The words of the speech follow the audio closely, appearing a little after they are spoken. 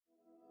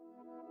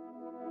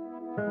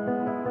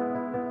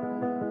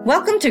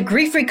Welcome to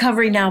Grief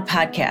Recovery Now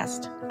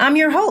podcast. I'm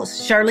your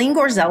host, Charlene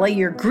Gorzella,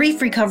 your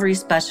grief recovery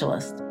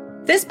specialist.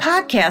 This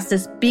podcast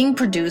is being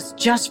produced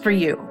just for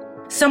you,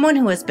 someone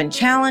who has been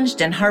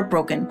challenged and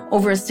heartbroken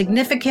over a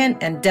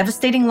significant and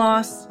devastating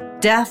loss,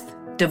 death,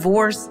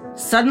 divorce,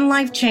 sudden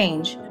life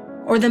change,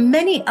 or the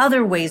many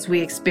other ways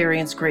we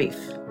experience grief.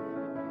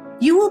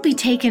 You will be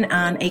taken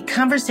on a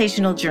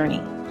conversational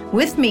journey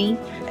with me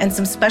and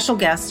some special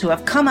guests who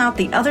have come out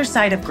the other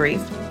side of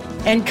grief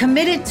and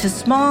committed to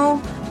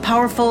small,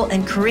 powerful,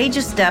 and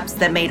courageous steps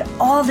that made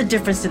all the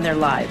difference in their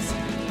lives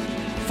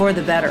for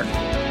the better.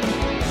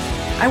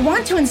 I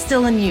want to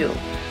instill in you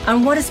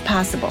on what is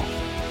possible,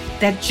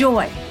 that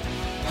joy,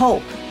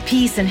 hope,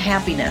 peace, and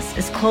happiness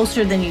is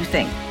closer than you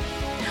think.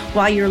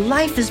 While your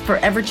life is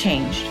forever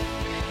changed,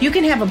 you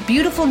can have a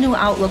beautiful new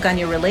outlook on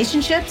your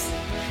relationships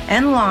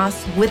and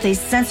loss with a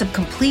sense of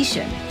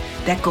completion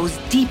that goes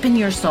deep in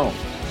your soul.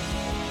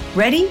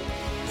 Ready,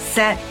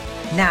 set,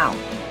 now.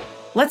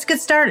 Let's get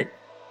started.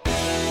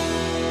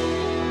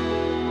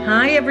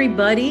 Hi,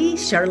 everybody.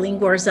 Charlene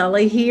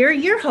Gorzella here,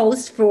 your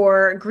host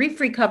for Grief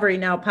Recovery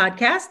Now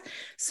podcast.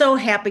 So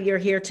happy you're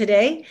here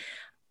today.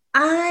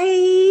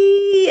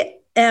 I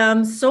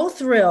am so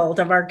thrilled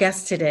of our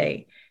guest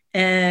today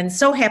and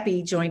so happy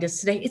he joined us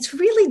today. It's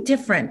really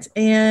different.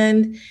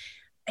 And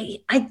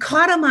I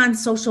caught him on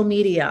social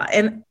media.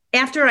 And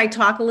after I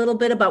talk a little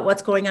bit about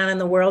what's going on in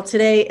the world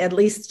today, at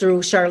least through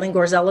Charlene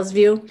Gorzella's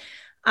view,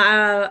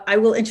 I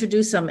will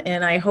introduce him,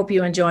 and I hope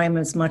you enjoy him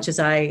as much as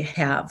I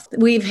have.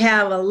 We've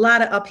had a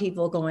lot of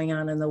upheaval going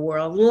on in the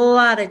world, a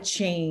lot of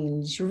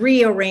change,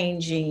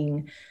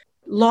 rearranging,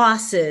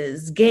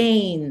 losses,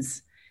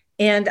 gains.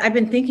 And I've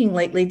been thinking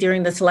lately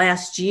during this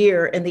last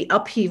year and the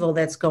upheaval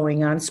that's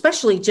going on,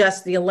 especially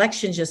just the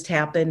election just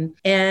happened.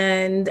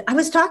 And I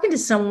was talking to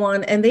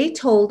someone and they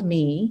told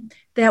me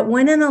that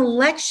when an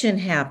election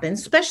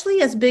happens,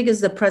 especially as big as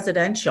the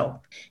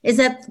presidential, is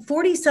that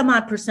 40 some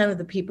odd % of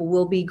the people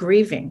will be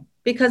grieving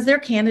because their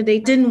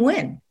candidate didn't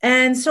win.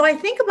 And so I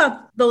think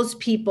about those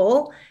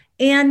people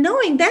and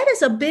knowing that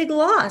is a big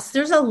loss.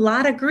 There's a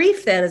lot of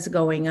grief that is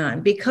going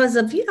on because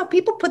of,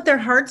 people put their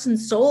hearts and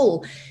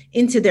soul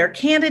into their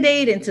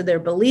candidate, into their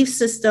belief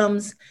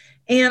systems.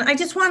 And I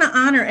just want to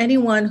honor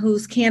anyone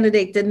whose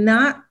candidate did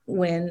not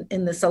win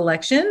in this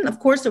election. Of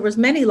course, there was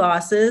many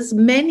losses,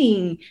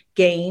 many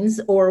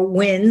gains or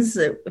wins,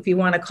 if you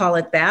want to call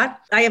it that.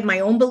 I have my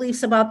own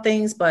beliefs about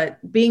things, but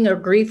being a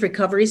grief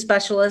recovery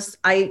specialist,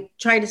 I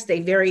try to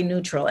stay very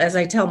neutral. As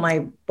I tell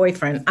my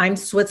boyfriend, I'm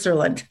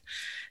Switzerland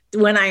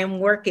when I am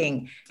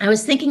working. I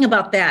was thinking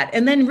about that.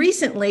 And then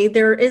recently,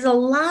 there is a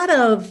lot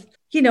of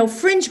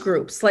fringe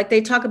groups, like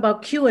they talk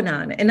about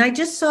QAnon. And I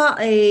just saw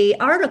an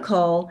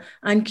article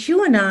on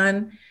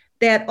QAnon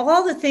that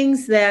all the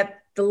things that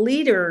the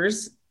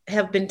leaders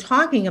have been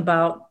talking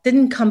about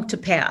didn't come to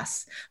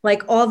pass,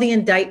 like all the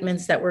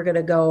indictments that were going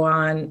to go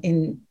on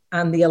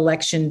the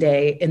election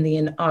day in the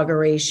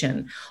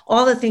inauguration,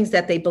 all the things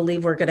that they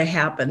believe were going to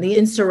happen, the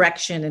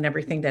insurrection and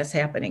everything that's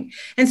happening.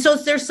 And so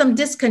there's some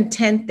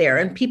discontent there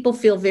and people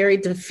feel very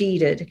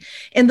defeated.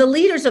 And the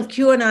leaders of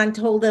QAnon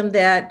told them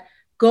that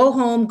go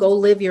home, go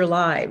live your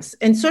lives,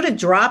 and sort of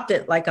dropped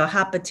it like a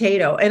hot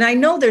potato. And I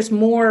know there's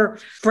more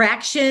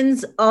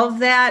fractions of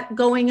that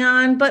going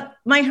on, but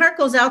my heart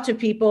goes out to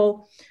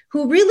people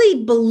who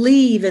really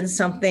believe in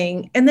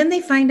something, and then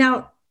they find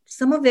out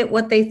some of it,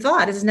 what they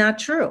thought, is not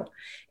true.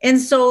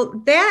 And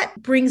so that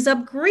brings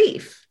up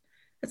grief.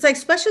 It's like,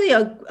 especially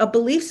a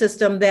belief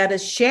system that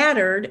is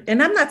shattered.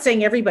 And I'm not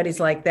saying everybody's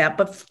like that,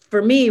 but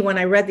for me, when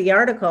I read the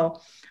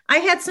article, I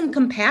had some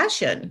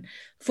compassion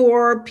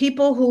for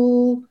people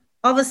who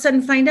all of a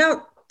sudden find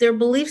out their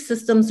belief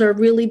systems are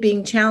really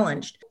being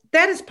challenged.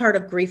 That is part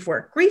of grief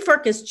work. Grief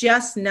work is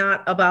just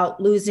not about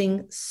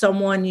losing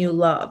someone you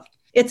love.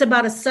 It's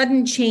about a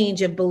sudden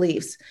change of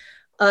beliefs,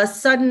 a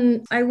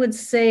sudden, I would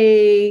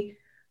say,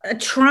 a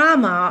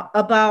trauma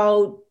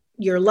about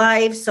your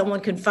life.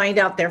 Someone can find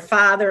out their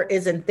father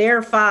isn't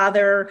their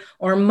father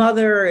or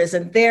mother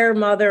isn't their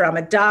mother. I'm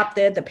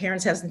adopted. The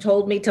parents hasn't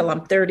told me till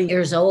I'm 30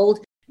 years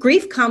old.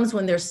 Grief comes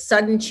when there's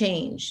sudden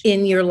change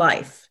in your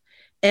life.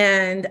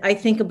 And I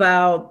think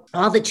about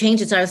all the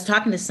changes. I was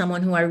talking to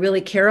someone who I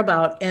really care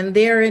about, and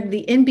they're in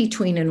the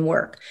in-between in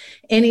work.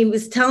 And he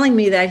was telling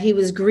me that he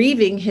was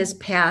grieving his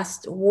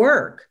past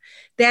work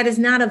that is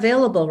not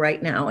available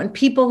right now. And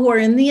people who are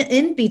in the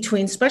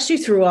in-between, especially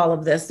through all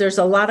of this, there's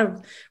a lot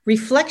of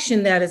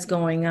reflection that is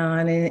going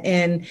on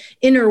and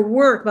inner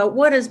work about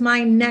what is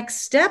my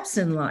next steps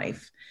in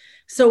life.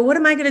 So what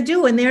am I going to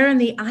do? And they're in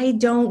the I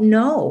don't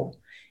know.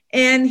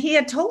 And he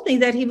had told me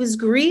that he was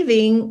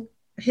grieving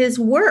his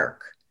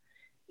work,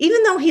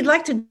 even though he'd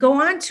like to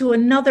go on to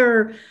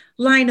another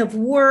line of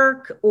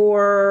work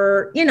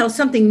or,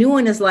 something new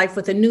in his life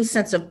with a new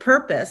sense of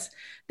purpose.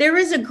 There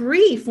is a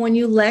grief when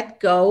you let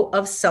go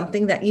of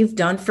something that you've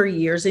done for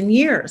years and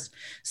years.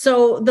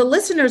 So the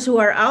listeners who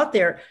are out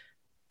there,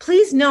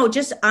 please know,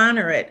 just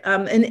honor it.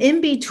 An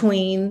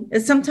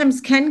in-between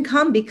sometimes can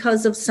come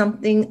because of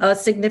something, a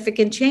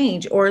significant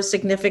change or a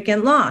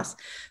significant loss.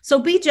 So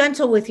be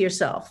gentle with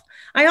yourself.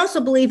 I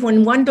also believe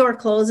when one door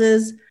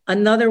closes,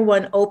 another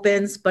one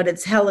opens, but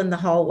it's hell in the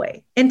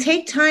hallway. And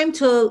take time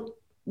to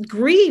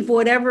grieve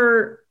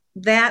whatever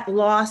that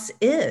loss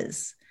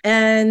is.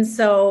 And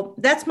so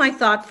that's my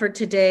thought for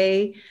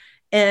today.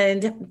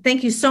 And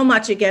thank you so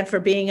much again for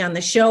being on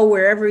the show,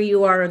 wherever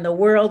you are in the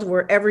world,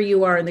 wherever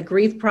you are in the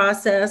grief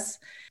process.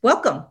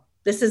 Welcome.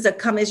 This is a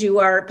Come As You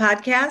Are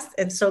podcast,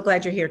 and so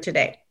glad you're here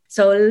today.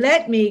 So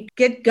let me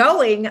get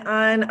going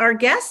on our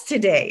guest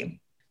today.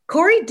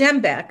 Corey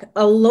Dembeck,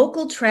 a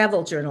local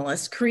travel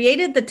journalist,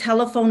 created the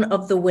Telephone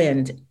of the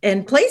Wind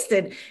and placed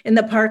it in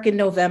the park in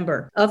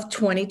November of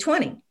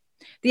 2020.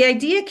 The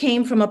idea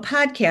came from a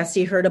podcast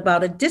he heard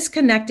about a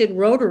disconnected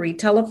rotary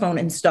telephone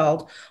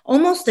installed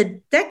almost a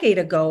decade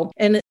ago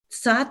in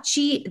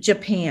Sachi,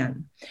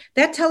 Japan.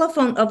 That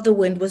Telephone of the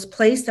Wind was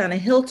placed on a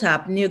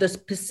hilltop near the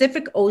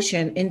Pacific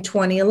Ocean in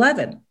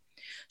 2011.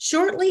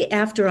 Shortly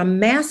after a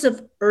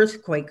massive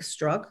earthquake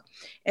struck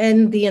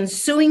and the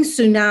ensuing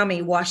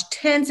tsunami washed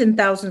tens and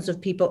thousands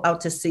of people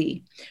out to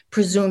sea,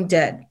 presumed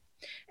dead.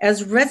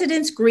 As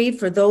residents grieved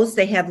for those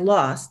they had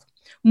lost,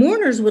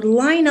 mourners would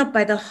line up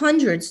by the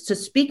hundreds to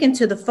speak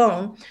into the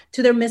phone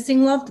to their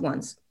missing loved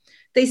ones.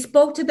 They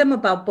spoke to them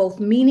about both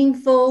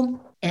meaningful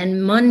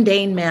and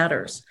mundane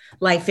matters,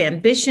 life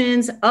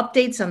ambitions,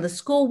 updates on the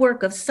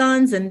schoolwork of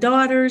sons and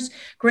daughters,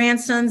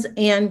 grandsons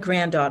and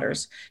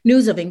granddaughters,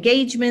 news of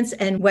engagements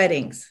and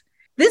weddings.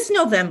 This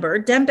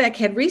November, Dembeck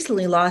had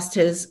recently lost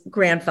his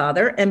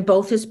grandfather and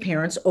both his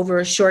parents over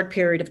a short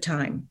period of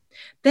time.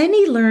 Then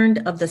he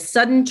learned of the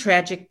sudden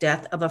tragic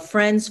death of a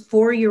friend's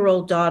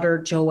 4-year-old daughter,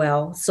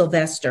 Joelle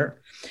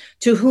Sylvester,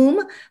 to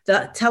whom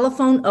the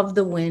Telephone of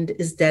the Wind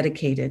is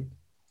dedicated.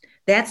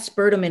 That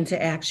spurred him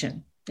into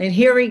action. And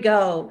here we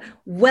go.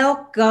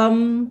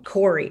 Welcome,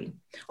 Corey.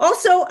 I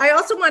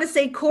also want to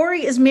say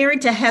Corey is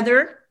married to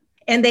Heather,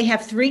 and they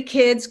have 3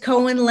 kids,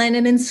 Cohen,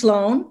 Lennon, and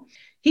Sloan.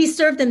 He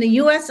served in the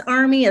U.S.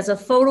 Army as a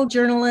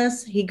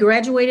photojournalist. He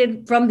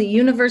graduated from the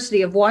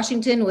University of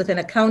Washington with an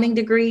accounting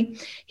degree.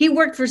 He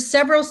worked for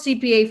several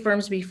CPA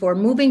firms before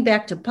moving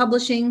back to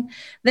publishing,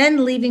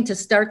 then leaving to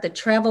start the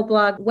travel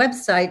blog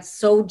website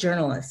So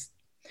Journalist.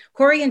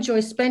 Corey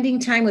enjoys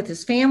spending time with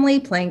his family,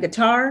 playing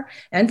guitar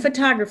and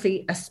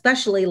photography,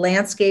 especially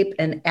landscape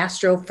and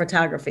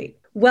astrophotography.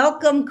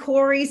 Welcome,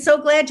 Corey. So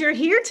glad you're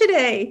here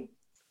today.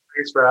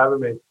 Thanks for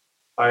having me.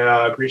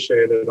 I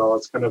appreciate it all.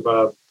 It's kind of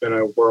been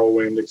a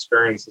whirlwind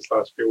experience this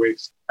last few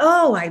weeks.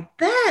 Oh, I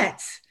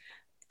bet.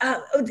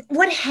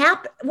 What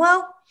happened?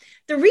 Well,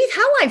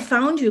 how I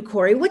found you,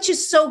 Corey, which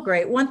is so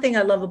great. One thing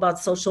I love about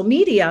social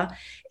media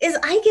is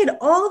I get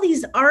all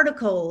these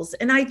articles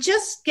and I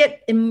just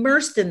get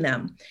immersed in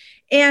them.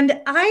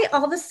 And I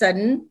all of a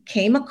sudden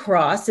came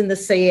across in the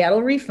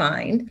Seattle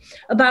Refined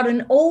about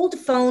an old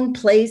phone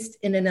placed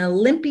in an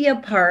Olympia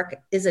park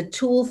is a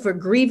tool for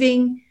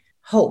grieving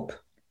hope.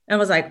 And I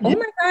was like, oh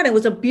my God, it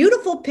was a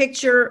beautiful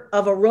picture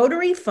of a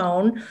rotary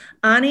phone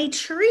on a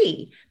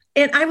tree.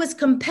 And I was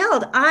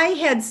compelled. I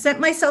had sent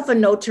myself a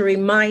note to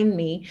remind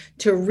me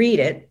to read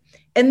it.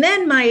 And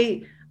then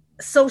my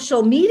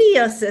social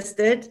media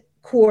assistant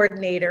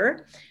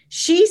coordinator,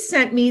 she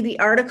sent me the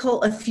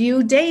article a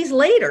few days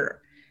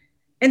later.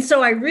 And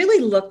so I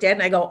really looked at it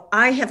and I go,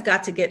 I have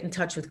got to get in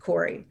touch with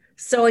Corey.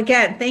 So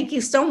again, thank you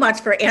so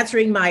much for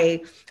answering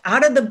my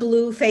out of the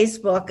blue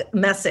Facebook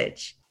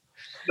message.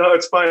 No,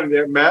 it's fine.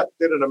 Yeah, Matt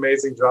did an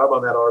amazing job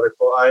on that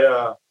article.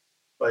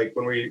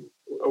 When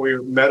we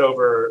met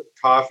over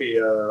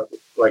coffee, I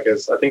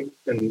think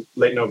in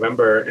late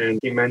November, and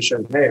he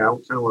mentioned, hey, I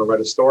kind of want to write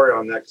a story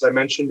on that because I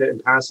mentioned it in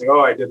passing. Oh,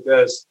 I did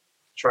this,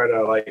 try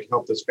to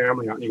help this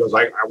family out. And he goes,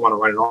 I want to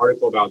write an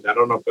article about that. I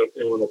don't know if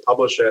anyone will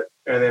publish it.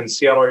 And then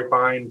Seattle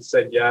Refined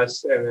said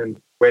yes, and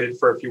then waited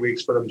for a few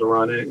weeks for them to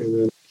run it.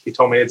 And then he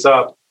told me it's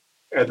up.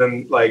 And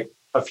then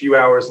a few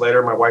hours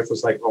later, my wife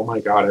was like, oh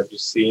my God, have you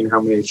seen how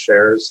many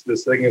shares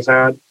this thing has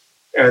had?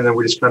 And then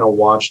we just kind of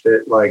watched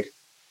it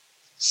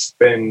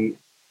spin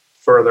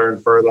further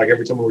and further.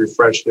 Every time we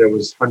refreshed it, it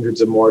was hundreds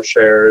of more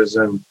shares.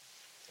 And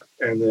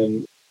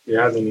then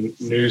the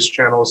news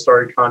channels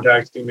started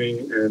contacting me.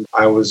 And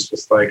I was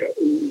just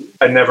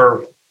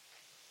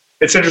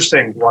it's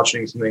interesting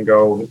watching something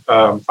go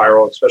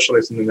viral,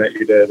 especially something that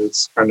you did.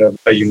 It's kind of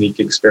a unique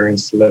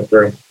experience to live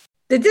through.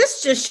 Did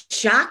this just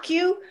shock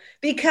you?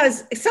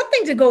 Because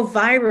something to go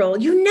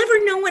viral, you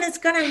never know when it's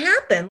going to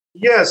happen.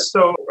 Yes.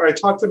 So I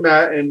talked to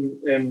Matt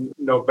in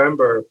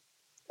November,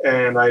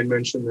 and I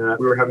mentioned that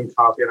we were having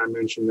coffee, and I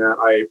mentioned that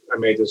I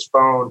made this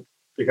phone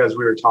because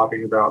we were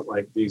talking about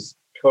these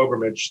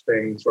pilgrimage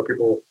things where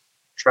people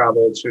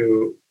travel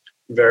to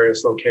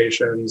various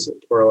locations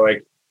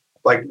where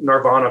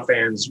Nirvana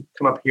fans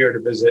come up here to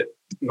visit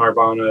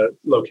Nirvana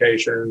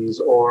locations,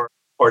 or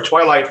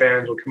Twilight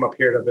fans would come up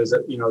here to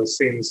visit, the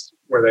scenes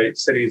where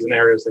cities and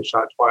areas they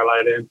shot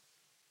Twilight in,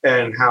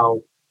 and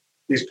how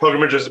these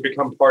pilgrimages have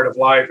become part of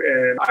life.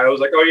 And I was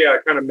like, oh yeah, I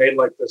kind of made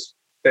this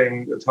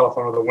thing, the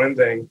Telephone of the Wind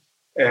thing.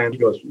 And he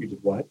goes, you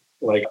did what?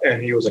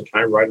 And he was like,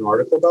 can I write an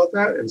article about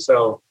that? And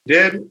so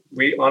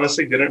we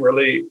honestly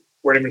weren't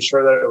even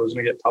sure that it was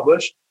going to get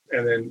published.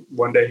 And then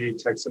one day he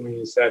texted me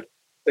and said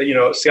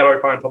that, Seattle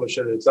Refined published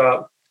it, it's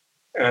up.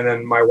 And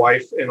then my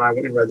wife and I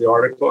went and read the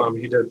article.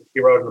 He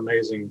wrote an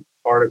amazing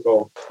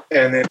article.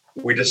 And then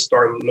we just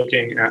started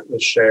looking at the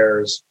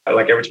shares.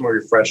 Like every time we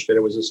refreshed it, it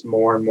was just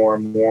more and more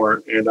and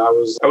more. And I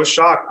was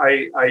shocked.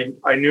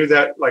 I knew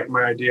that like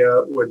my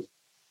idea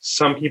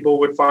some people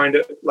would find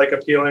it like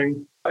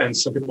appealing and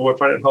some people would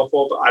find it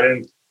helpful, but I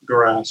didn't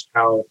grasp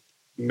how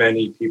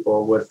many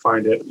people would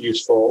find it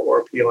useful or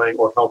appealing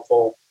or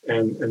helpful.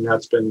 And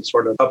that's been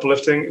sort of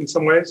uplifting in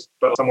some ways,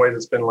 but in some ways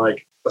it's been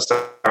like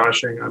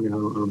astonishing. I mean, I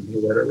don't know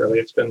the word really.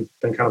 It's been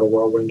kind of a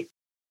whirlwind.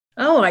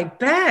 Oh, I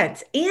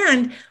bet.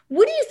 And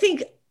what do you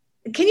think?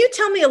 Can you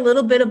tell me a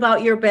little bit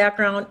about your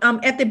background?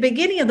 At the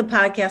beginning of the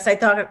podcast,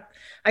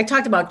 I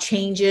talked about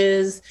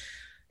changes,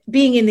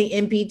 being in the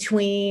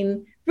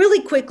in-between.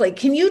 Really quickly,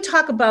 can you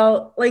talk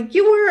about, like,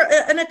 you were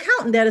an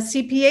accountant at a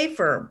CPA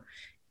firm.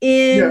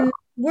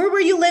 Where were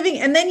you living?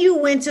 And then you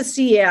went to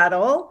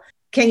Seattle.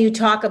 Can you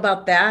talk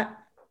about that?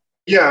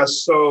 Yeah,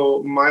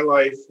 so my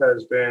life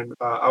has been,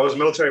 I was a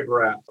military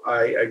brat.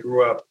 I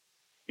grew up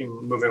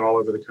moving all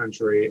over the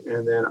country.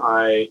 And then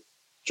I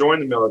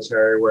joined the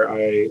military where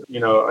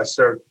I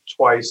served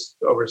twice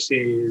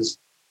overseas.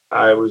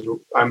 I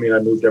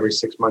moved every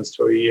 6 months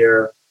to a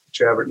year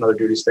to have another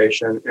duty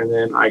station. And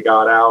then I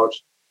got out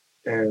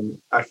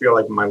and I feel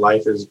like my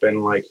life has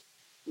been like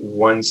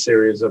one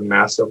series of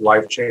massive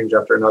life change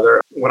after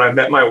another. When I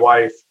met my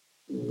wife,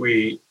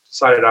 we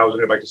decided I was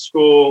going to go back to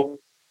school.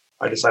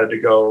 I decided to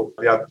go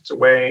the opposite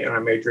way and I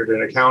majored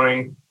in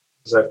accounting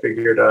because I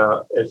figured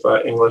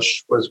if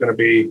English was going to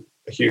be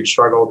a huge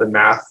struggle, then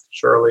math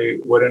surely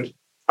wouldn't.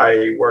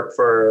 I worked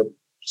for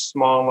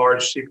small and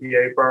large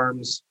CPA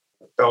firms,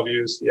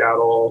 Bellevue,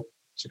 Seattle,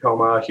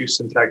 Tacoma,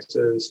 Houston,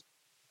 Texas.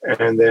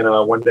 And then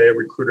one day a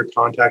recruiter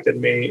contacted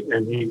me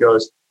and he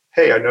goes,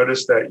 "Hey, I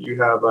noticed that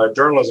you have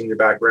journalism in your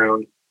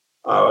background.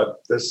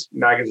 This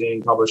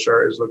magazine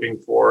publisher is looking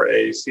for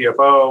a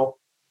CFO.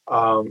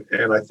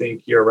 And I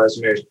think your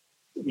resume is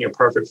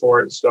perfect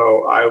for it."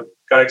 So I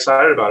got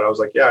excited about it. I was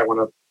like, yeah, I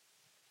want to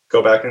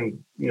go back and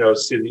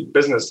see the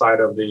business side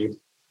of the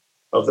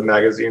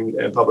magazine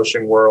and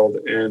publishing world.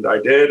 And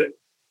I did.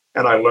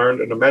 And I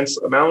learned an immense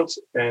amount.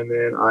 And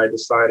then I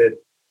decided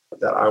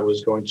that I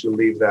was going to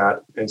leave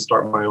that and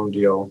start my own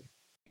deal.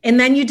 And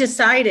then you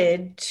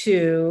decided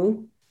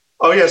to...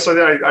 Oh, yeah. So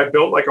then I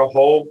built like a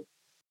whole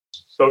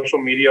social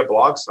media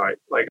blog site.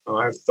 Like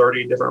I have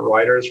 30 different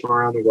writers from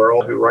around the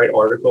world who write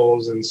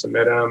articles and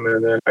submit them.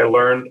 And then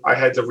I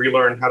had to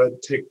relearn how to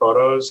take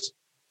photos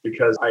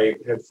because I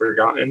had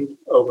forgotten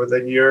over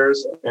the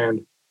years.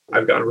 And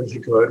I've gotten really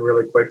good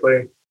really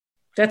quickly.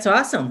 That's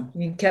awesome.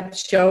 You kept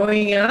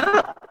showing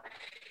up.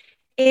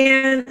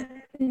 And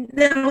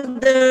now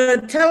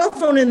the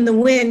telephone in the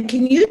wind,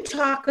 can you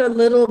talk a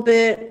little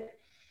bit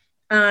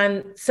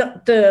on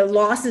the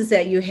losses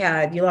that you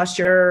had? You lost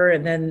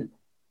and then,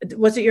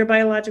 was it your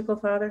biological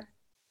father?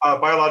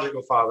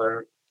 Biological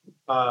father.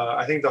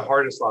 I think the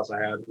hardest loss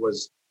I had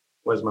was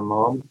my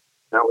mom.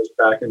 That was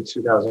back in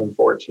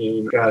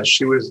 2014.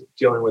 She was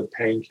dealing with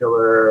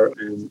painkiller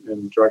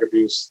and drug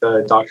abuse.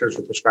 The doctors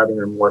were prescribing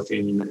her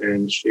morphine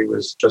and she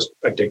was just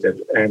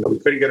addicted and we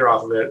couldn't get her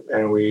off of it.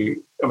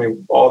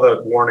 And all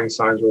the warning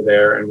signs were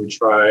there and we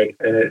tried,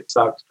 and it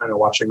sucked kind of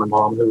watching my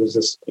mom, who was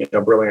this,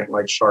 brilliant,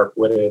 like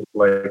sharp-witted,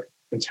 like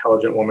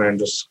intelligent woman,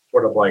 just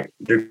sort of like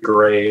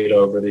degrade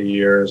over the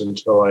years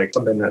until like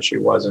something that she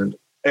wasn't.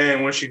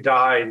 And when she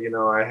died,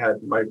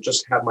 I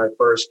just had my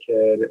first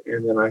kid,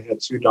 and then I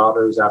had two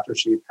daughters after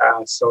she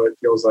passed. So it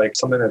feels like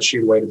something that she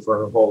waited for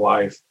her whole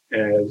life,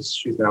 as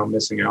she's now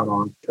missing out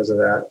on because of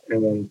that.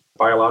 And then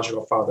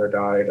biological father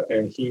died,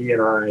 and he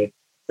and I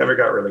never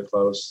got really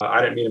close.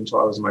 I didn't meet him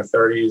until I was in my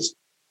 30s,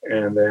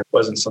 and then it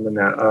wasn't something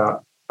that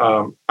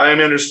I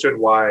understood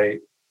why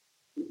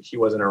he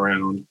wasn't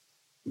around,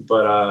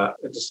 but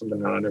it's just something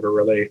that I never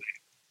really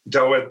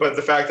dealt with. But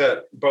the fact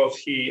that both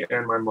he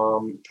and my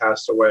mom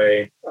passed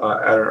away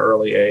at an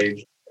early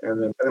age,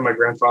 and then my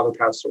grandfather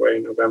passed away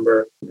in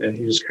November, and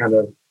he just kind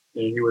of,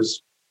 he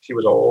was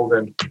old,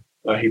 and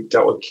he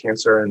dealt with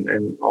cancer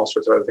and all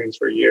sorts of other things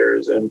for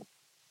years, and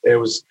it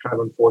was kind of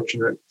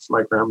unfortunate for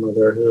my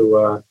grandmother,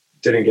 who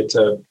didn't get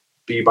to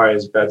be by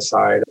his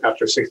bedside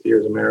after 60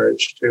 years of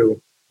marriage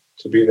to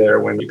be there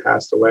when he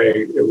passed away.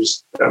 It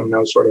was, I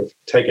was sort of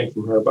taken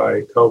from her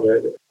by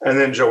COVID. And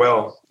then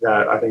Joelle,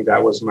 I think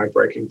that was my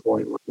breaking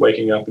point,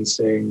 waking up and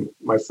seeing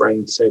my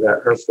friend say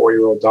that her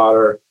 4-year-old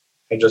daughter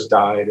had just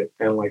died.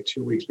 And like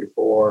 2 weeks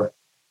before,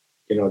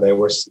 they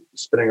were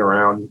spinning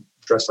around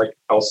dressed like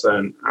Elsa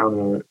and I don't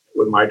know,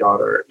 with my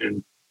daughter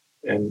and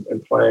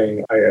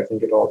playing. I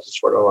think it all just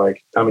sort of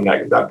like,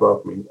 that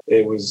broke me.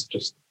 It was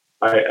just,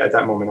 at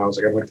that moment, I was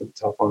like, I went to the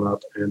telephone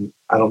up, and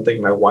I don't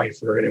think my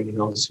wife or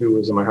anyone else who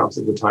was in my house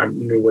at the time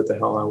knew what the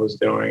hell I was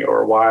doing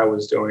or why I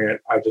was doing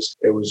it.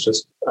 It was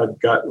just a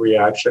gut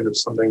reaction of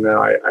something that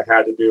I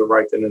had to do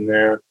right then and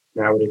there.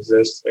 Now it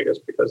exists, I guess,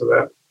 because of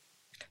that.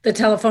 The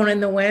telephone in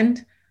the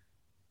wind.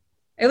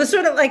 It was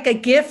sort of like a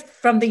gift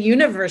from the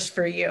universe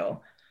for you.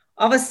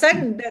 All of a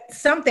sudden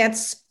that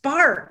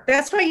spark.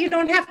 That's why you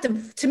don't have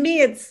to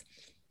me, it's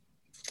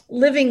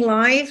living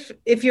life.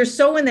 If you're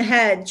so in the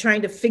head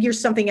trying to figure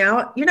something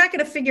out, you're not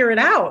going to figure it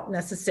out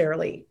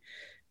necessarily.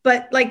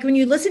 But like when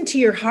you listen to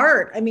your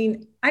heart, I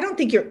mean, I don't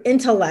think your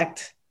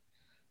intellect,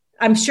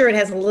 I'm sure it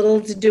has a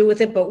little to do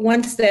with it, but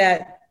once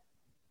that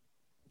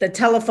the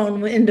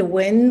telephone into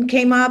wind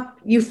came up,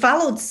 you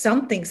followed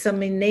something,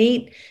 some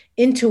innate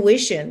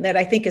intuition that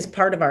I think is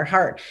part of our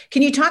heart.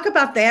 Can you talk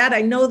about that?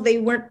 I know they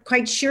weren't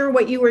quite sure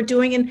what you were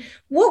doing. And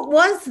what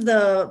was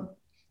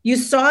you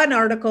saw an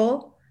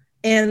article,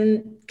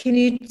 and can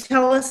you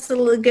tell us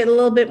get a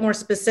little bit more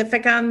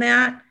specific on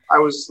that? I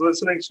was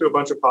listening to a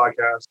bunch of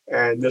podcasts,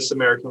 and This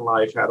American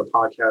Life had a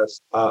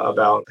podcast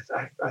about,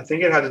 I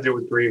think it had to do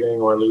with grieving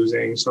or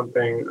losing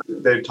something.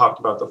 They talked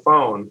about the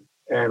phone.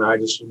 And I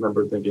just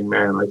remember thinking,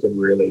 man, I could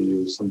really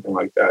use something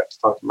like that to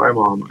talk to my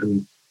mom.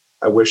 And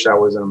I wish I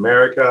was in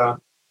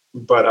America,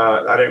 but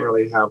I didn't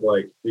really have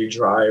like the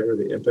drive or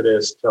the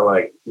impetus to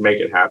like make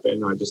it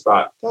happen. I just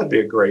thought that'd be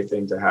a great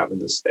thing to have in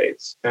the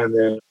States.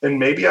 And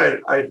maybe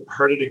I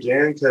heard it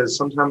again, because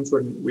sometimes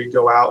when we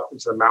go out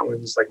into the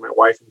mountains, like my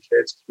wife and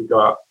kids, we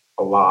go out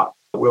a lot.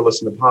 We'll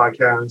listen to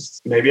podcasts.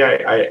 Maybe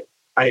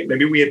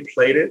maybe we had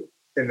played it,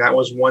 and that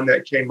was one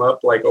that came up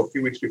like a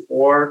few weeks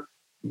before.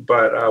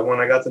 But when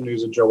I got the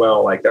news of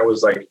Joelle, like that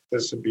was like,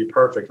 this would be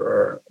perfect for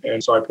her.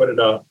 And so I put it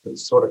up and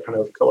sort of kind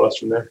of coalesced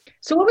from there.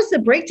 So what was the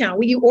breakdown?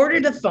 Well, you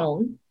ordered a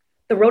phone,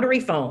 the rotary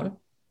phone.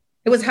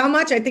 It was how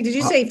much? I think, did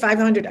you say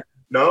 $500?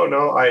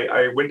 No.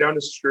 I went down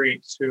the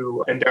street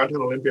in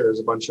downtown Olympia,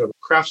 there's a bunch of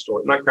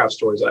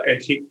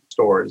antique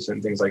stores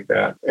and things like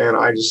that. And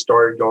I just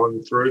started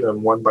going through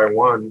them one by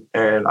one.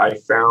 And I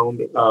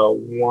found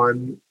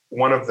one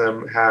of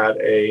them had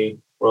a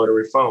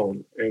rotary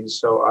phone. And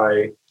so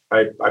I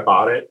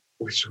bought it,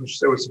 which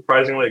it was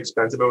surprisingly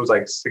expensive. It was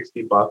like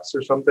 $60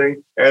 or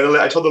something. And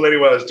I told the lady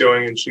what I was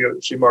doing, and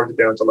she marked it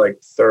down to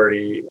like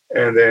 30.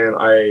 And then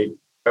I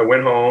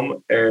went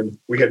home, and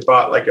we had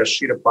bought like a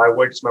sheet of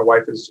plywood, because my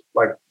wife is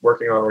like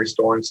working on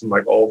restoring some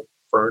like old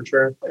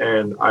furniture.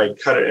 And I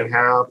cut it in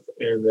half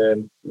and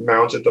then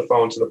mounted the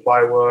phone to the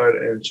plywood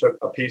and took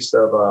a piece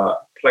of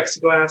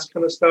plexiglass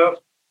kind of stuff.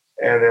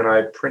 And then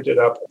I printed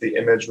up the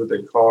image with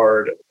the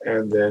card,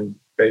 and then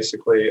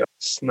basically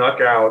snuck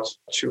out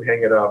to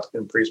hang it up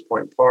in Priest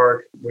Point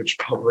Park, which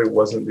probably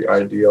wasn't the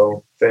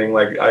ideal thing.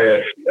 Like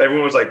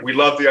everyone was like, we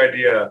love the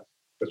idea,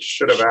 but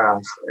should have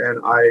asked.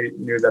 And I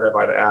knew that if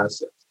I'd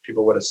asked,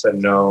 people would have said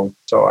no.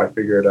 So I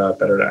figured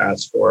better to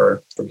ask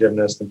for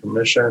forgiveness than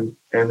permission.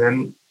 And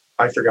then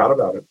I forgot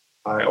about it.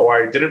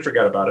 I didn't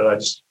forget about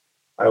it.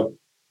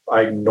 I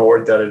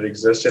ignored that it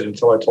existed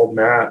until I told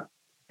Matt.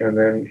 And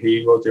then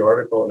he wrote the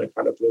article, and it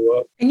kind of blew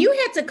up. And you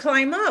had to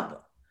climb up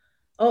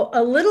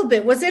a little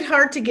bit. Was it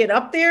hard to get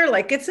up there?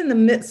 Like it's in the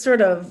midst, sort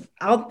of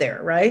out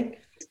there, right?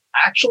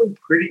 Actually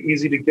pretty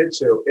easy to get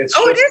to. It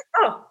is?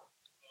 Oh.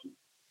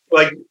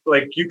 Like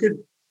you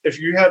could, if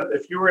you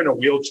were in a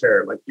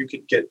wheelchair, like you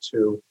could get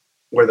to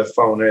where the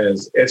phone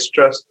is. It's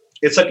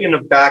like in the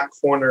back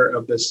corner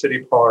of the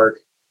city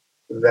park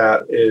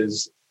that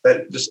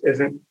just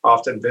isn't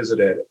often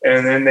visited.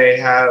 And then they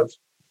have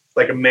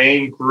like a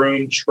main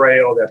groomed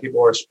trail that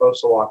people are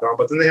supposed to walk on,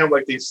 but then they have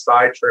like these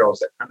side trails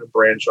that kind of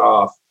branch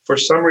off. For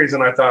some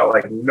reason, I thought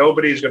like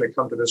nobody's going to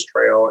come to this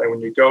trail. And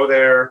when you go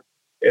there,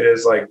 it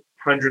is like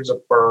hundreds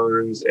of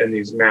ferns and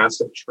these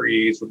massive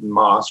trees with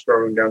moss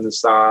growing down the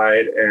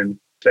side. And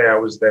today I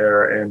was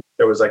there, and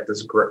there was like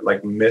this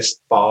like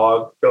mist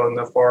fog filling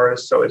the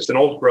forest. So it's an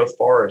old growth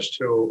forest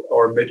too,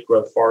 or mid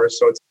growth forest.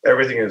 So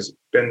everything has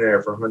been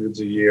there for hundreds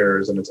of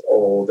years, and it's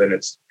old, and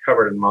it's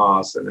covered in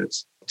moss, and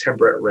it's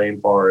temperate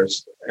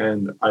rainforest.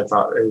 And I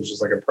thought it was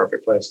just like a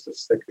perfect place to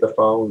stick the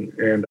phone.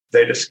 And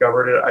they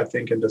discovered it, I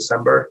think, in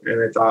December.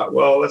 And they thought,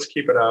 well, let's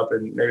keep it up,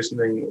 and maybe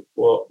something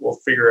we'll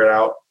figure it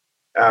out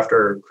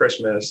after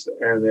Christmas.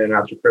 And then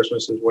after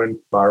Christmas is when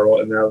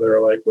viral. And now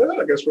they're like, well,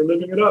 I guess we're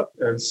living it up.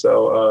 And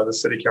so the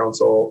city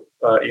council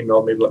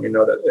emailed me to let me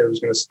know that it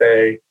was going to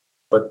stay,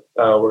 but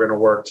we're going to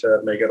work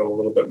to make it a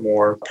little bit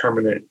more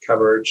permanent,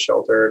 covered,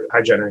 sheltered,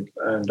 hygienic,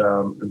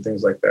 and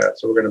things like that.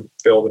 So we're going to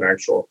build an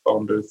actual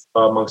phone booth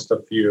amongst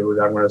a few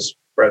that I'm going to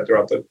spread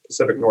throughout the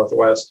Pacific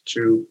Northwest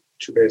to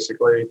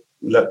basically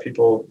let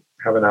people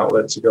have an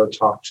outlet to go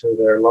talk to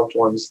their loved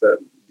ones that,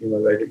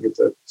 they didn't get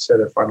to say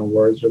their final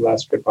words or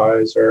last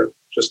goodbyes or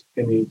just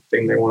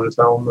anything they want to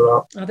tell them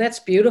about. Oh, that's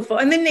beautiful.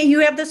 And then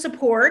you have the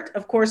support,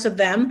 of course, of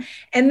them.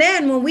 And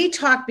then when we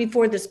talked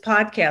before this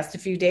podcast a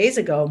few days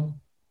ago,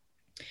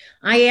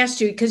 I asked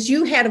you, because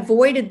you had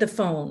avoided the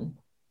phone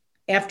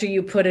after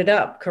you put it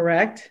up,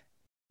 correct?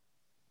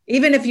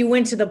 Even if you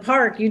went to the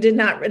park, you did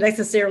not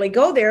necessarily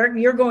go there.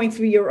 You're going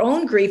through your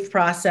own grief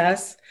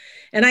process.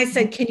 And I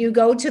said, can you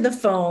go to the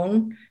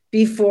phone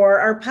before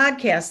our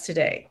podcast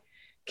today?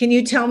 Can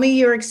you tell me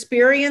your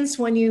experience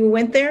when you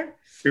went there?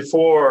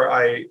 After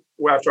I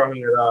hung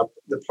it up,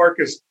 the park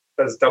is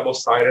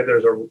double-sided.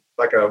 There's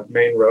a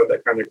main road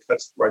that kind of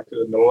cuts right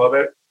through the middle of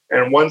it.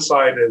 And one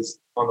side is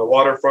on the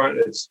waterfront.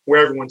 It's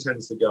where everyone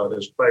tends to go.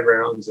 There's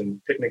playgrounds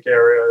and picnic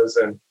areas.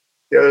 And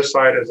the other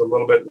side is a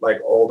little bit like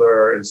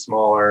older and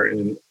smaller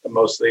and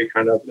mostly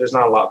kind of, there's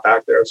not a lot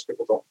back there. So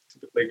people don't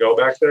typically go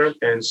back there.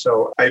 And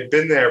so I've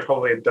been there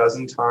probably a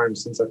dozen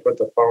times since I put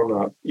the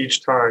phone up.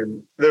 Each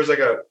time there's like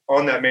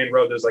on that main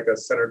road, there's like a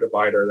center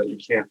divider that you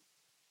can't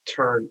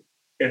turn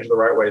into the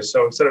right way.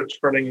 So instead of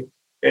turning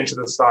into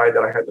the side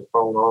that I had the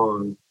phone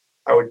on,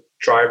 I would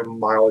drive a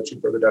mile or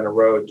two further down the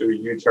road, do a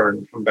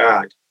U-turn, come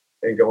back,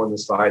 and go on the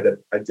side that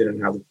I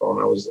didn't have the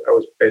phone. I was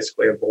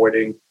basically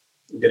avoiding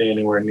getting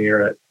anywhere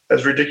near it.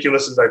 As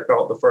ridiculous as I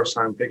felt the first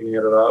time picking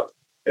it up,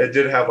 it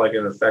did have like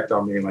an effect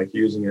on me, like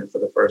using it for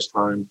the first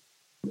time.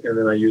 And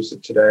then I used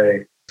it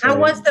today. How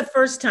was the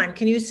first time?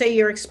 Can you say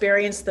your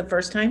experience the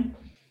first time?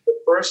 The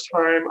first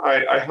time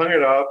I hung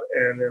it up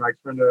and then I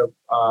kind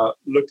of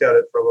looked at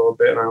it for a little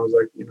bit and I was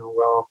like,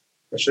 well,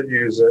 I should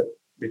use it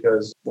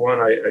because one,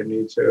 I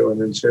need to, and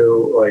then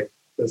two, like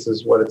this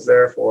is what it's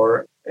there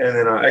for. And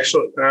then I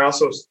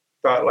also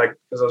thought like,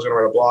 because I was going to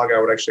write a blog, I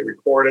would actually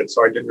record it.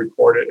 So I did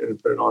record it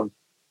and put it on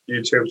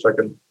YouTube so I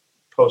could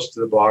post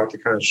to the blog to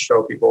kind of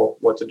show people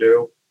what to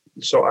do.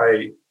 So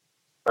I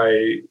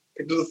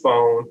picked up the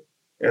phone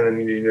and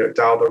then you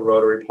dial the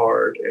rotary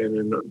part and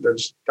then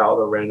just dial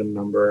the random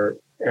number.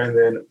 And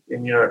then,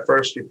 at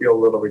first you feel a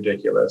little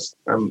ridiculous.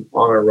 I'm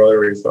on a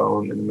rotary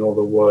phone in the middle of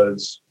the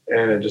woods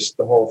and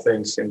the whole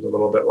thing seems a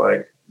little bit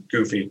like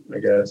goofy, I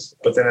guess.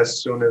 But then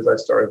as soon as I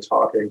started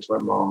talking to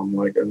my mom,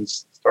 and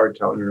started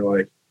telling her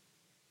like,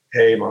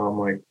 hey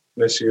mom,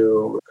 miss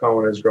you.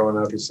 Cohen is growing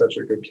up. He's such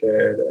a good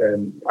kid.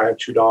 And I have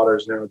 2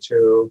 daughters now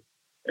too.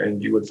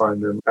 And you would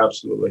find them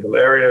absolutely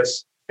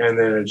hilarious. And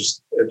then it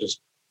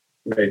just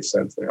made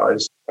sense.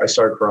 I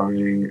started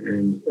crying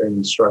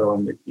and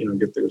struggling to,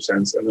 get through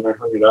sense. And then I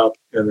hung it up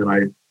and then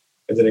I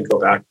didn't go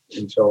back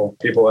until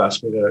people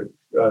asked me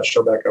to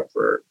show back up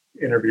for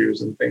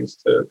interviews and things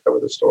to cover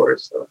the story.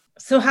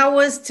 So how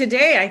was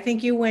today? I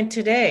think you went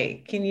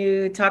today. Can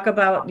you talk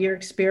about your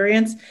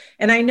experience?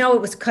 And I know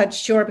it was cut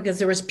short because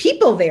there was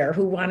people there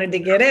who wanted to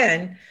get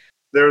in.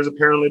 There's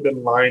apparently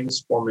been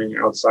lines forming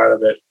outside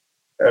of it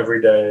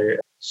every day.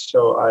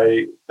 So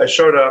I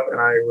showed up and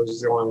I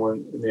was the only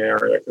one in the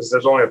area because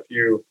there's only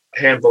a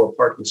handful of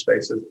parking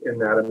spaces in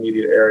that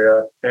immediate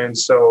area. And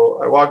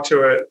so I walked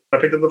to it, I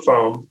picked up the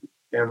phone,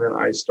 and then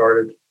I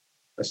started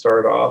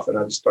off and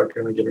I just started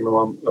kind of giving my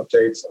mom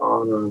updates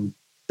on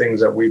things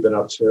that we've been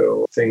up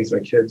to, things my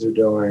kids are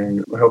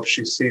doing. I hope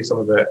she sees some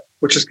of it,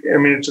 which is,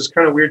 it's just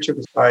kind of weird too,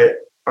 because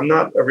I'm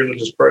not a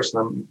religious person.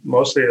 I'm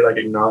mostly like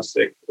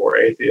agnostic or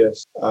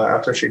atheist.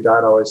 After she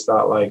died, I always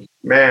thought like,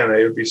 man,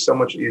 it would be so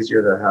much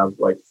easier to have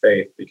like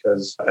faith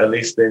because at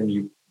least then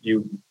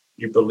you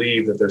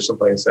believe that there's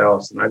someplace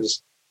else. And I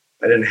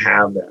didn't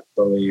have that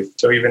belief.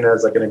 So even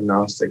as like an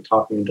agnostic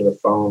talking into the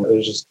phone,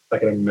 there's just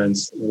like an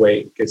immense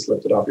weight gets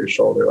lifted off your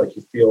shoulder. Like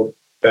you feel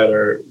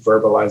better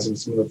verbalizing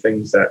some of the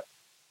things that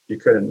you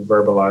couldn't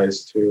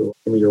verbalize to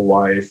your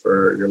wife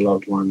or your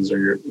loved ones or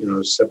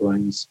your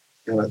siblings.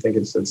 And I think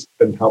it's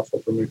been helpful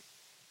for me.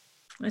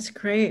 That's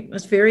great.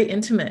 That's very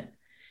intimate.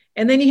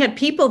 And then you had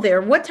people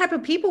there. What type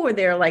of people were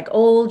there? Like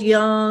old,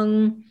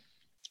 young?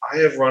 I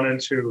have run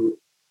into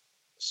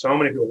so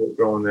many people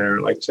going there.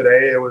 Like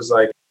today, it was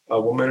like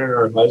a woman and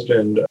her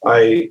husband.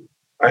 I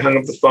hung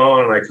up the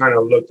phone and I kind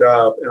of looked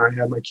up and I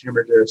had my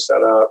camera gear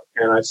set up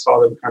and I saw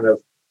them kind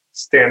of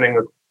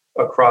standing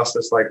across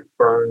this like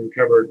fern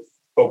covered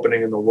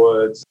opening in the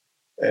woods.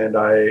 And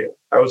I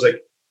was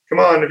like, come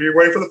on, if you're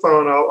waiting for the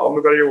phone, I'll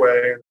move out of your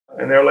way.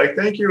 And they were like,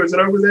 thank you. Is it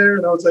over there?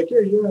 And I was like, yeah.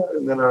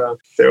 And then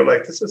they were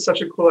like, this is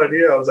such a cool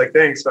idea. I was like,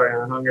 thanks. So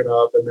I hung it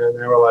up. And then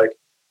they were like,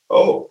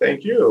 oh,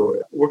 thank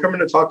you. We're coming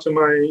to talk to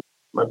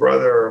my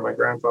brother or my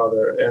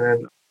grandfather. And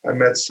then I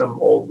met some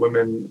old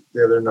women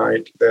the other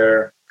night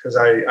there because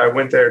I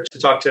went there to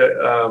talk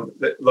to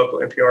the local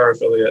NPR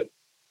affiliate.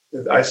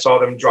 I saw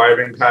them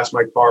driving past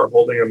my car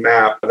holding a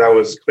map that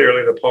was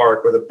clearly the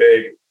park with a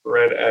big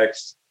red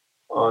X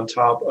on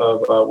top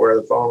of where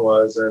the phone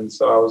was. And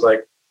so I was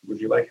like, would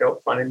you like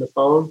help finding the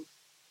phone?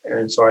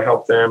 And so I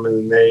helped them,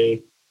 and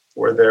they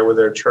were there with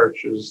their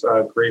church's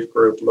grief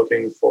group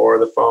looking for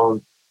the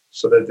phone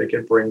so that they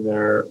could bring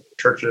their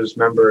church's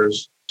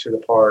members to the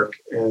park.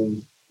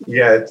 And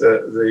yeah,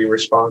 the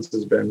response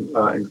has been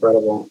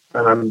incredible.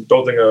 And I'm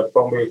building a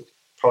phone booth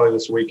probably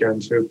this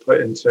weekend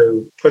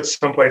to put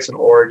someplace in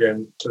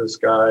Oregon to this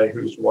guy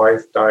whose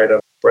wife died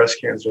of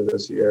breast cancer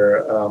this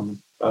year.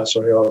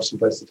 So he'll have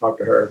someplace to talk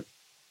to her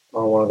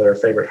on one of their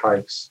favorite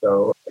hikes.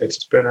 So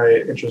it's been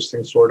an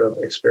interesting sort of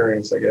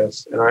experience, I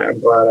guess. And I'm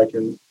glad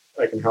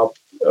I can help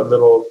a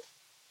little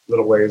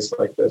ways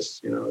like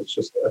this. It's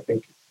just, I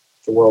think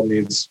the world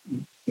needs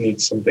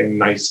something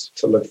nice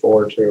to look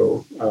forward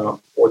to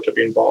or to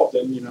be involved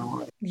in,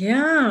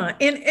 Yeah.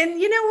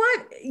 And you know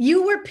what?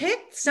 You were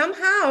picked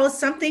somehow.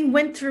 Something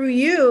went through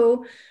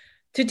you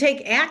to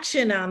take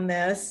action on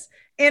this.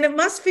 And it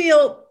must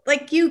feel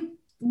like you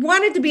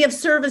wanted to be of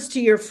service to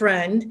your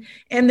friend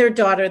and their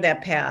daughter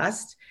that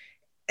passed.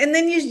 And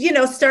then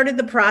you started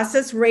the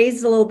process,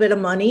 raised a little bit of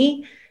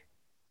money.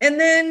 And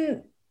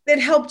then it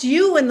helped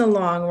you in the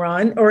long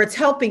run, or it's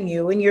helping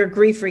you in your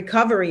grief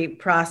recovery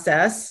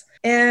process.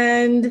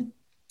 And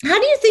how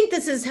do you think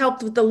this has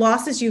helped with the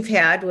losses you've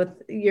had with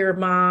your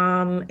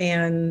mom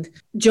and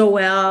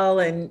Joel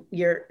and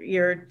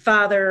your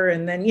father,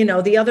 and then,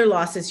 the other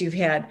losses you've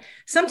had?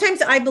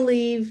 Sometimes I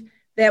believe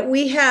that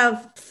we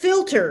have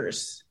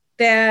filters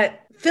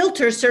that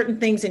filter certain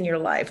things in your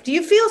life. Do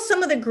you feel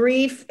some of the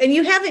grief, and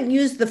you haven't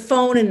used the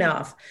phone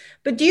enough,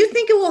 but do you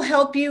think it will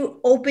help you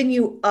open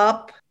you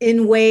up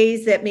in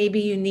ways that maybe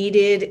you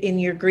needed in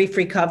your grief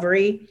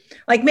recovery?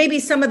 Like maybe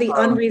some of the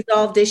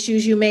unresolved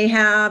issues you may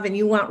have and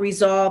you want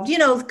resolved,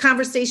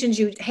 conversations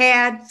you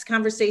had,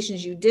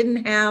 conversations you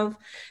didn't have,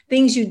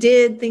 things you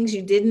did, things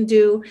you didn't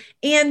do,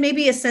 and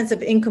maybe a sense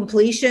of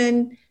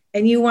incompletion,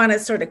 and you want to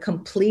sort of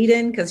complete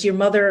in, because your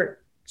mother,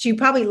 she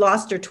probably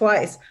lost her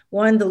twice.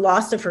 One, the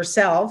loss of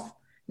herself,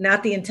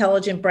 not the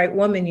intelligent, bright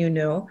woman you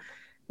knew,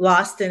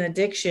 lost in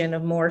addiction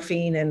of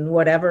morphine and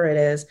whatever it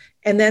is,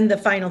 and then the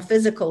final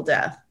physical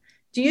death.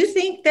 Do you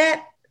think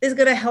that is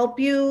going to help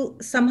you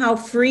somehow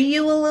free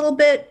you a little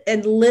bit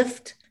and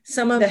lift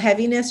some of the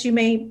heaviness you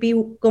may be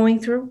going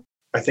through?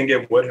 I think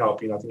it would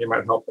help. I think it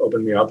might help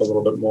open me up a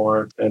little bit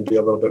more and be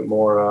a little bit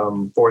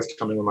more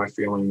forthcoming with my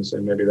feelings.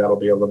 And maybe that'll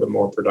be a little bit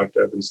more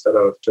productive instead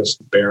of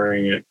just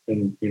burying it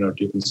in,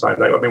 deep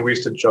inside. I mean, we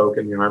used to joke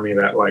in the Army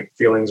that like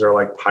feelings are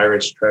like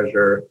pirates'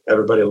 treasure.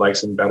 Everybody likes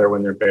them better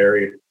when they're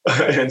buried.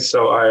 And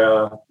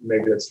so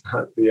maybe it's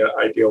not the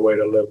ideal way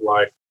to live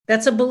life.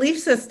 That's a belief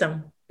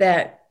system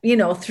that,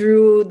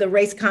 through the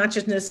race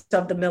consciousness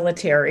of the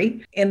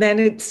military, and then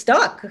it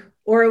stuck,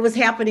 or it was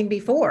happening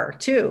before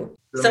too.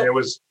 So it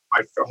was,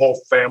 my whole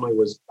family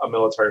was a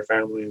military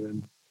family. And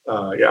then,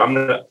 I'm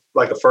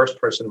the first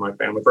person in my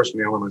family, first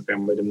male in my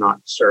family did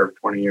not serve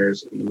 20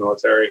 years in the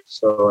military.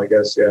 So I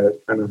guess,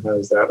 it kind of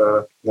has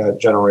that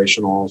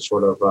generational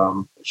sort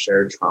of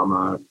shared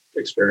trauma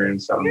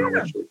experience. I don't know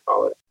what you would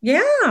call it.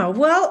 Yeah.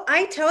 Well,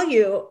 I tell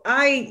you,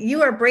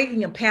 you are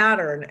breaking a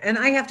pattern. And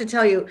I have to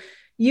tell you,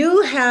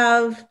 you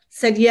have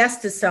said yes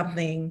to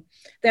something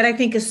that I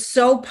think is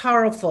so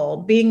powerful,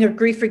 being a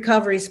grief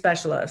recovery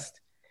specialist,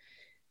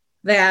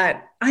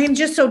 that I am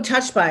just so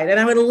touched by it. And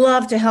I would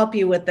love to help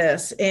you with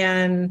this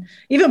and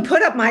even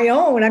put up my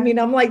own. I mean,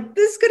 I'm like,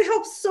 this could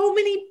help so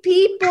many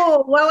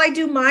people while I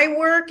do my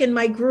work and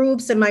my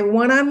groups and my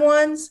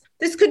one-on-ones.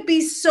 This could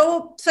be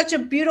such a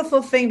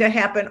beautiful thing to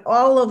happen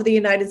all over the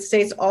United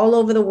States, all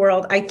over the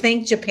world. I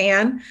thank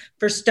Japan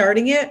for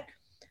starting it.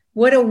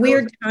 What a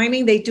weird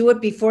timing. They do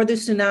it before the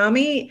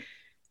tsunami.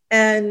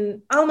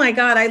 And oh my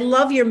God, I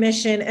love your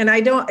mission. And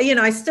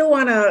I still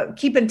want to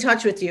keep in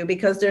touch with you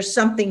because there's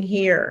something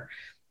here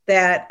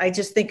that I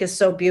just think is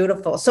so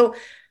beautiful. So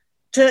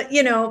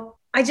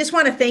I just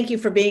want to thank you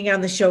for being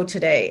on the show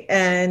today.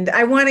 And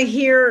I want to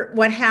hear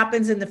what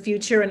happens in the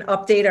future and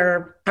update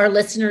our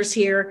listeners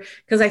here,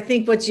 because I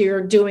think what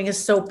you're doing is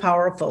so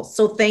powerful.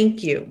 So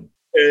thank you.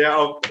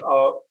 Yeah,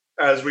 I'll,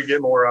 as we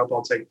get more up,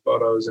 I'll take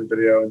photos and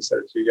video and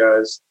send it to you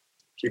guys.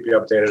 Keep you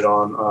updated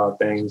on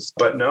things.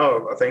 But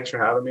no, thanks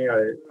for having me.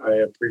 I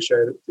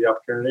appreciate the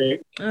opportunity.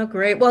 Oh,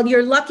 great. Well,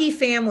 your lucky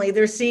family,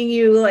 they're seeing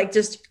you like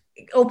just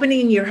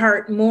opening your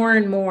heart more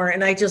and more.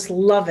 And I just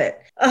love it.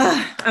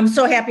 I'm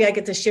so happy I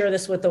get to share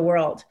this with the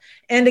world.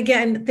 And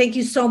again, thank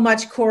you so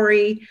much,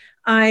 Corey.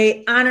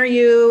 I honor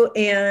you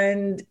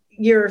and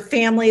your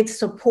family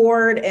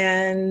support,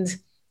 and,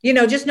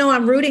 just know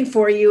I'm rooting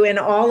for you in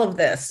all of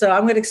this. So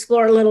I'm going to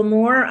explore a little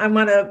more.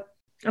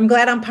 I'm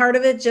glad I'm part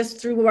of it just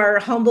through our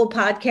humble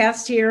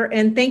podcast here.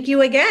 And thank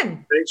you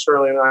again. Thanks,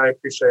 Shirley. I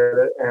appreciate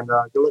it. And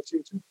good luck to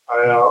you too.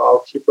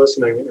 I'll keep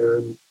listening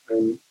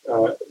and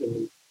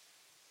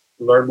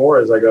learn more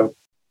as I go.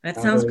 That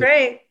sounds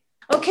great.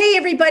 Okay,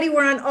 everybody,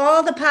 we're on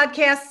all the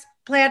podcast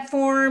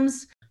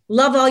platforms.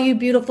 Love all you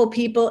beautiful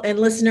people and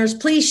listeners.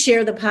 Please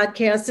share the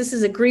podcast. This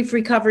is a Grief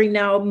Recovery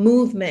Now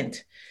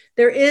movement.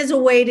 There is a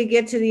way to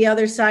get to the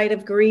other side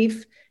of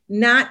grief,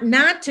 not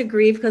to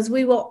grieve, because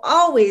we will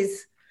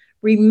always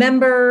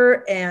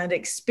remember and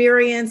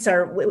experience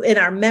in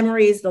our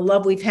memories the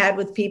love we've had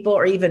with people,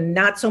 or even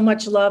not so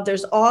much love.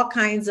 There's all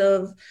kinds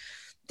of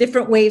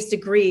different ways to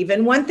grieve.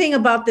 And one thing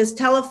about this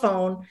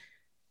telephone,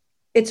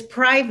 it's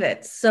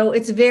private, so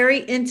it's very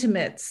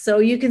intimate. So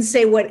you can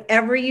say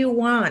whatever you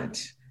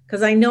want,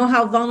 because I know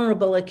how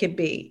vulnerable it could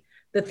be.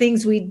 The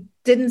things we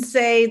didn't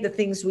say, the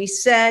things we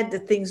said, the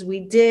things we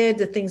did,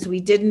 the things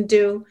we didn't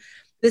do.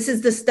 This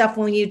is the stuff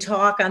when you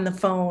talk on the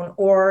phone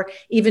or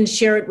even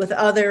share it with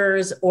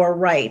others or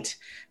write.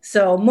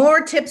 So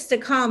more tips to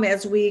come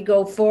as we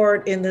go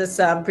forward in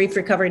this Grief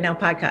Recovery Now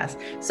podcast.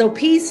 So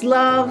peace,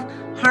 love,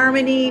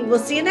 harmony. We'll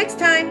see you next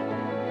time.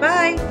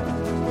 Bye.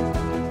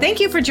 Thank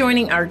you for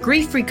joining our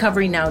Grief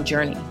Recovery Now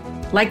journey.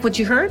 Like what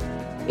you heard?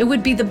 It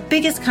would be the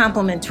biggest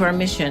compliment to our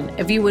mission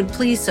if you would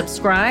please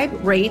subscribe,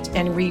 rate,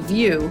 and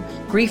review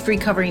Grief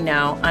Recovery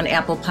Now on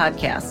Apple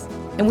Podcasts.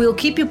 And we will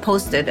keep you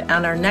posted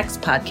on our next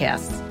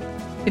podcasts.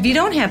 If you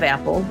don't have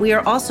Apple, we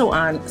are also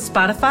on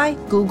Spotify,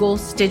 Google,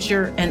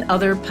 Stitcher, and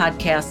other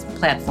podcast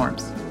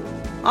platforms.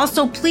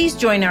 Also, please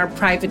join our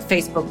private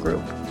Facebook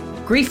group.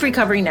 Grief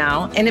Recovery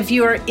Now. And if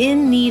you are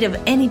in need of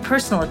any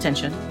personal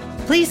attention,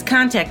 please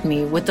contact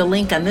me with the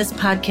link on this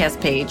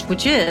podcast page,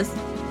 which is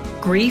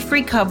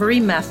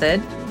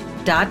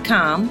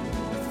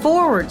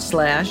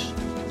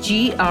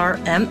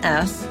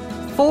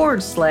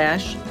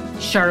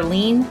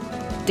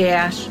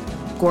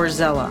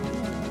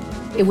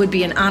It would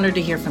be an honor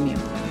to hear from you.